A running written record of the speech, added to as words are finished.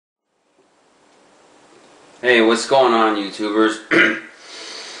Hey, what's going on, YouTubers?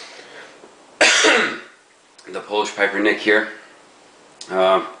 The Polish Piper Nick here.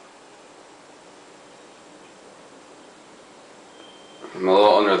 I'm a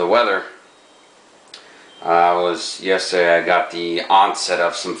little under the weather. Yesterday I got the onset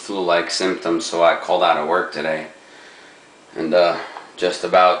of some flu-like symptoms, so I called out of work today. And just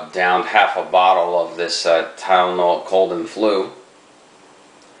about downed half a bottle of this Tylenol cold and flu.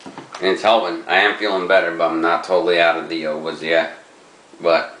 And it's helping. I am feeling better, but I'm not totally out of the woods yet.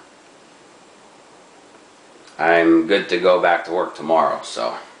 But I'm good to go back to work tomorrow,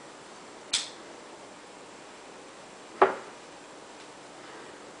 so.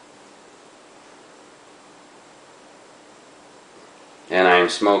 And I'm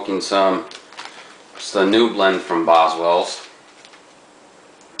smoking it's the new blend from Boswell's.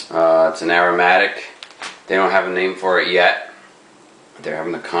 It's an aromatic. They don't have a name for it yet. They're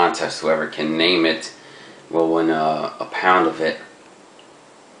having a contest. Whoever can name it will win a pound of it.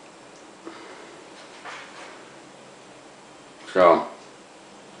 So,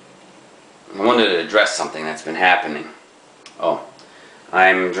 I wanted to address something that's been happening. Oh,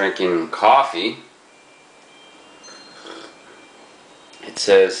 I'm drinking coffee. It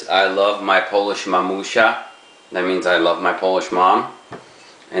says, I love my Polish mamusia. That means I love my Polish mom.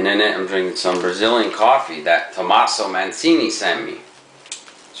 And in it, I'm drinking some Brazilian coffee that Tommaso Mancini sent me.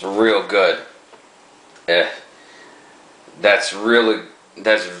 It's real good. That's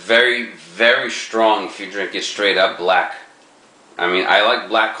very, very strong if you drink it straight up black. I mean, I like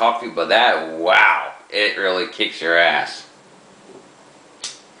black coffee, but that, wow, it really kicks your ass.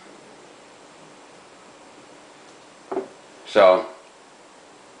 So,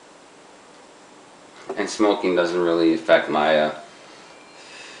 and smoking doesn't really affect my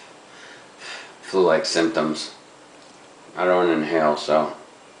flu-like symptoms. I don't inhale, so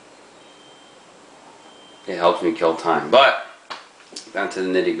it helps me kill time. But, down to the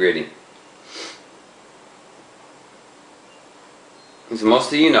nitty-gritty. As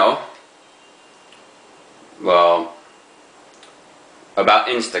most of you know, well, about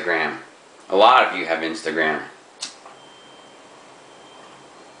Instagram. A lot of you have Instagram.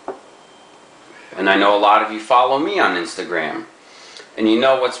 And I know a lot of you follow me on Instagram. And you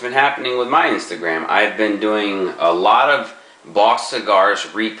know what's been happening with my Instagram. I've been doing a lot of Boss Cigars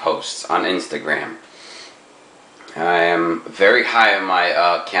reposts on Instagram. I am very high on my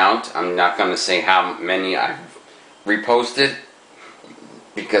account. I'm not going to say how many I've reposted,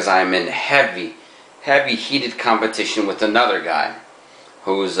 because I'm in heavy heated competition with another guy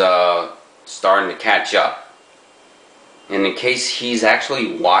who's starting to catch up. And in case he's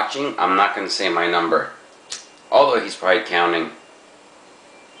actually watching, I'm not going to say my number, although he's probably counting.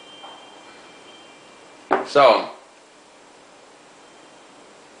 So,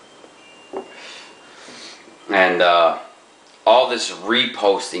 and all this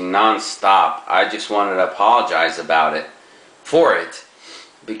reposting non-stop, I just wanted to apologize for it,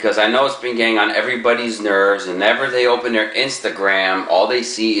 because I know it's been getting on everybody's nerves, and whenever they open their Instagram, all they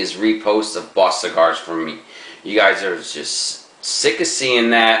see is reposts of Boss Cigars from me. You guys are just sick of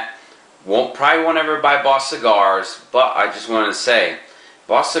seeing that. Probably won't ever buy Boss Cigars, but I just wanted to say,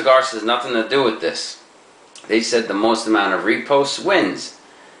 Boss Cigars has nothing to do with this. They said the most amount of reposts wins.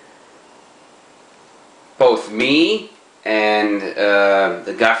 Both me and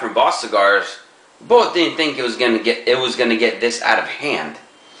the guy from Boss Cigars both didn't think it was gonna get this out of hand.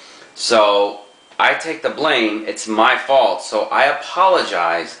 So I take the blame. It's my fault. So I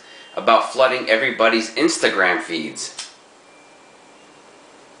apologize about flooding everybody's Instagram feeds.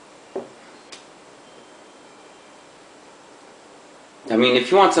 I mean,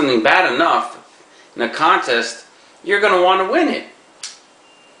 if you want something bad enough in a contest, you're going to want to win it.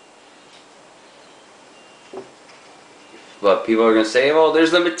 But people are going to say, well,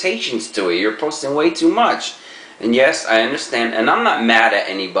 there's limitations to it. You're posting way too much. And yes, I understand. And I'm not mad at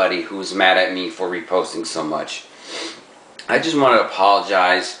anybody who's mad at me for reposting so much. I just want to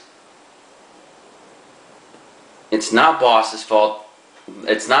apologize. It's not Boss's fault.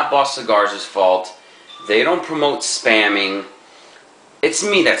 It's not Boss Cigars' fault. They don't promote spamming. It's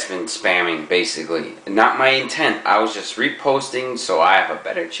me that's been spamming, basically. Not my intent. I was just reposting so I have a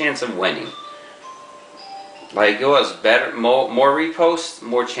better chance of winning. Like, it was better, more reposts,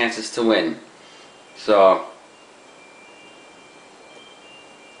 more chances to win. So,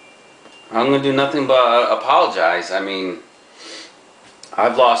 I'm going to do nothing but apologize. I mean,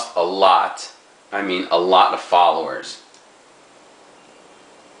 I've lost a lot. I mean, a lot of followers.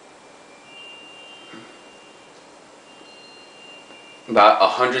 About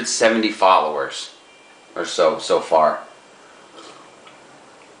 170 followers or so far.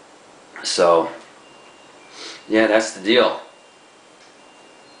 So, Yeah, that's the deal.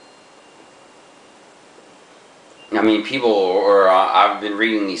 I mean, people, or I've been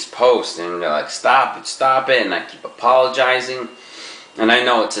reading these posts and they're like, stop it, and I keep apologizing. And I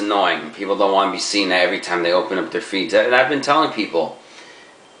know it's annoying. People don't want to be seen that every time they open up their feeds. And I've been telling people,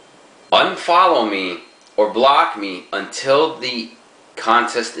 unfollow me or block me until the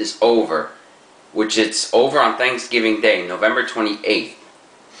contest is over, which it's over on Thanksgiving Day, November 28th.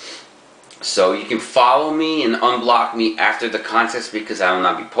 So you can follow me and unblock me after the contest, because I will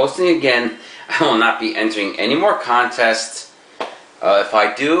not be posting again. I will not be entering any more contests. If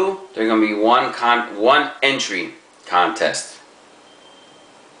I do, there's going to be one entry contest.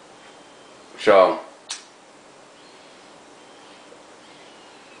 So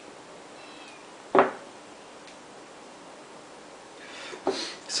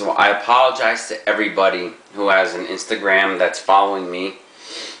I apologize to everybody who has an Instagram that's following me.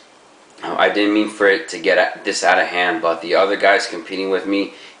 I didn't mean for it to get this out of hand, but the other guy's competing with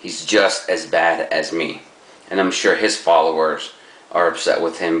me, he's just as bad as me. And I'm sure his followers are upset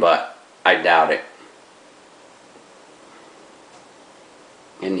with him, but I doubt it.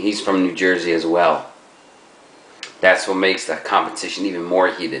 And he's from New Jersey as well. That's what makes the competition even more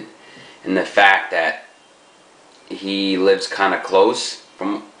heated. And the fact that he lives kind of close,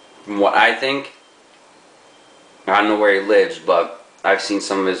 from what I think. I don't know where he lives, but I've seen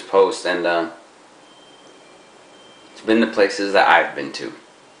some of his posts, and it's been the places that I've been to.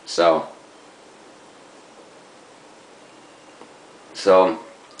 So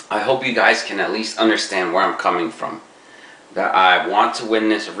I hope you guys can at least understand where I'm coming from. That I want to win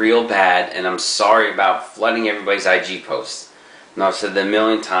this real bad, and I'm sorry about flooding everybody's IG posts. Now, I've said that a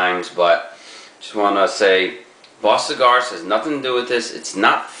million times, but just want to say, Boss Cigars has nothing to do with this. It's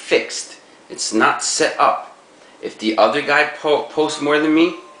not fixed. It's not set up. If the other guy posts more than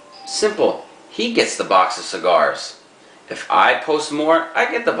me, simple. He gets the box of cigars. If I post more,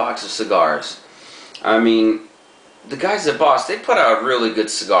 I get the box of cigars. I mean, the guys at Boss, they put out a really good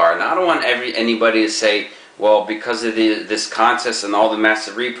cigar, and I don't want anybody to say, well, because of this contest and all the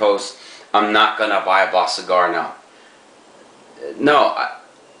massive reposts, I'm not going to buy a Boss cigar now. No,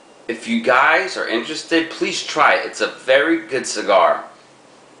 if you guys are interested, please try it. It's a very good cigar.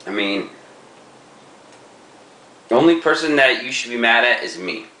 I mean, the only person that you should be mad at is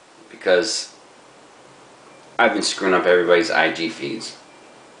me, because I've been screwing up everybody's IG feeds.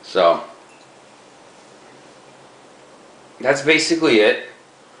 So that's basically it.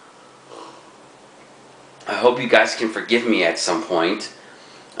 I hope you guys can forgive me at some point.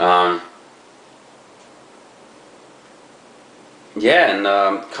 Yeah, and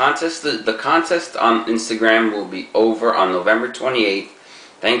the contest on Instagram will be over on November 28th,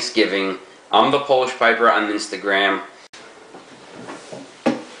 Thanksgiving. I'm the Polish Piper on Instagram.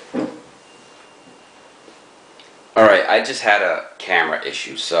 Alright, I just had a camera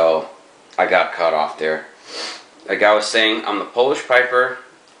issue, so I got cut off there. Like I was saying, I'm the Polish Piper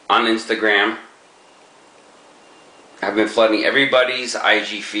on Instagram. I've been flooding everybody's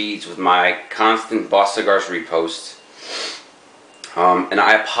IG feeds with my constant Boss Cigars reposts. And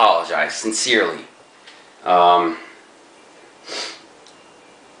I apologize, sincerely.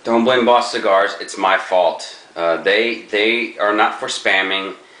 Don't blame Boss Cigars, it's my fault. They are not for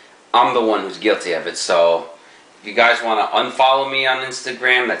spamming. I'm the one who's guilty of it. So if you guys want to unfollow me on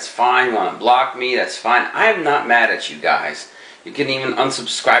Instagram, that's fine. Want to block me, that's fine. I am not mad at you guys. You can even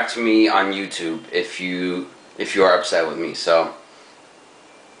unsubscribe to me on YouTube if you are upset with me. So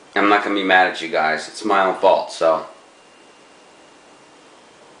I'm not going to be mad at you guys. It's my own fault. So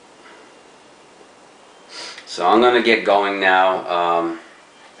I'm going to get going now.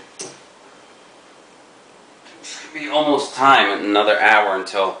 Should be almost time, another hour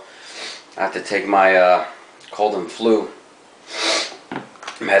until I have to take my cold and flu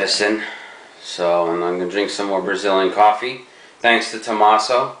medicine. So, and I'm going to drink some more Brazilian coffee. Thanks to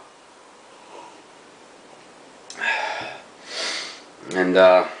Tommaso. And,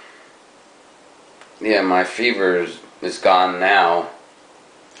 yeah, my fever is gone now.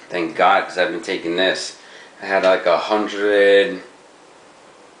 Thank God, because I've been taking this. I had like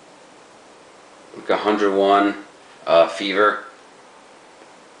 101 fever,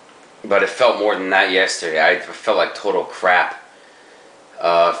 but it felt more than that yesterday. I felt like total crap.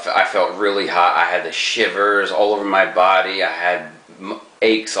 I felt really hot. I had the shivers all over my body. I had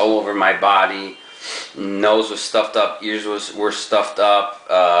aches all over my body. Nose was stuffed up. Ears were stuffed up.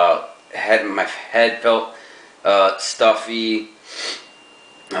 My head felt stuffy.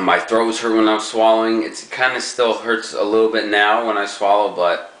 And my throat was hurt when I was swallowing. It kind of still hurts a little bit now when I swallow,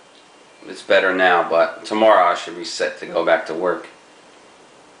 but it's better now. But tomorrow I should be set to go back to work.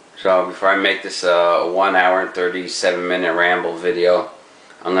 So before I make this a 1 hour and 37-minute ramble video,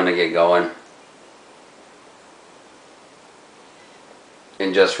 I'm gonna get going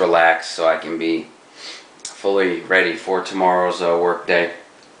and just relax so I can be fully ready for tomorrow's work day.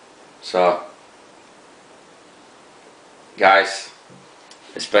 So guys,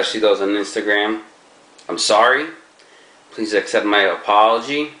 especially those on Instagram, I'm sorry. Please accept my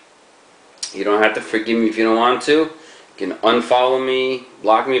apology. You don't have to forgive me if you don't want to. You can unfollow me,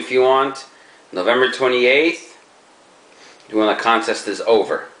 block me if you want. November 28th, doing the contest is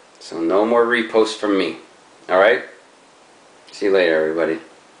over. So no more reposts from me. Alright? See you later, everybody.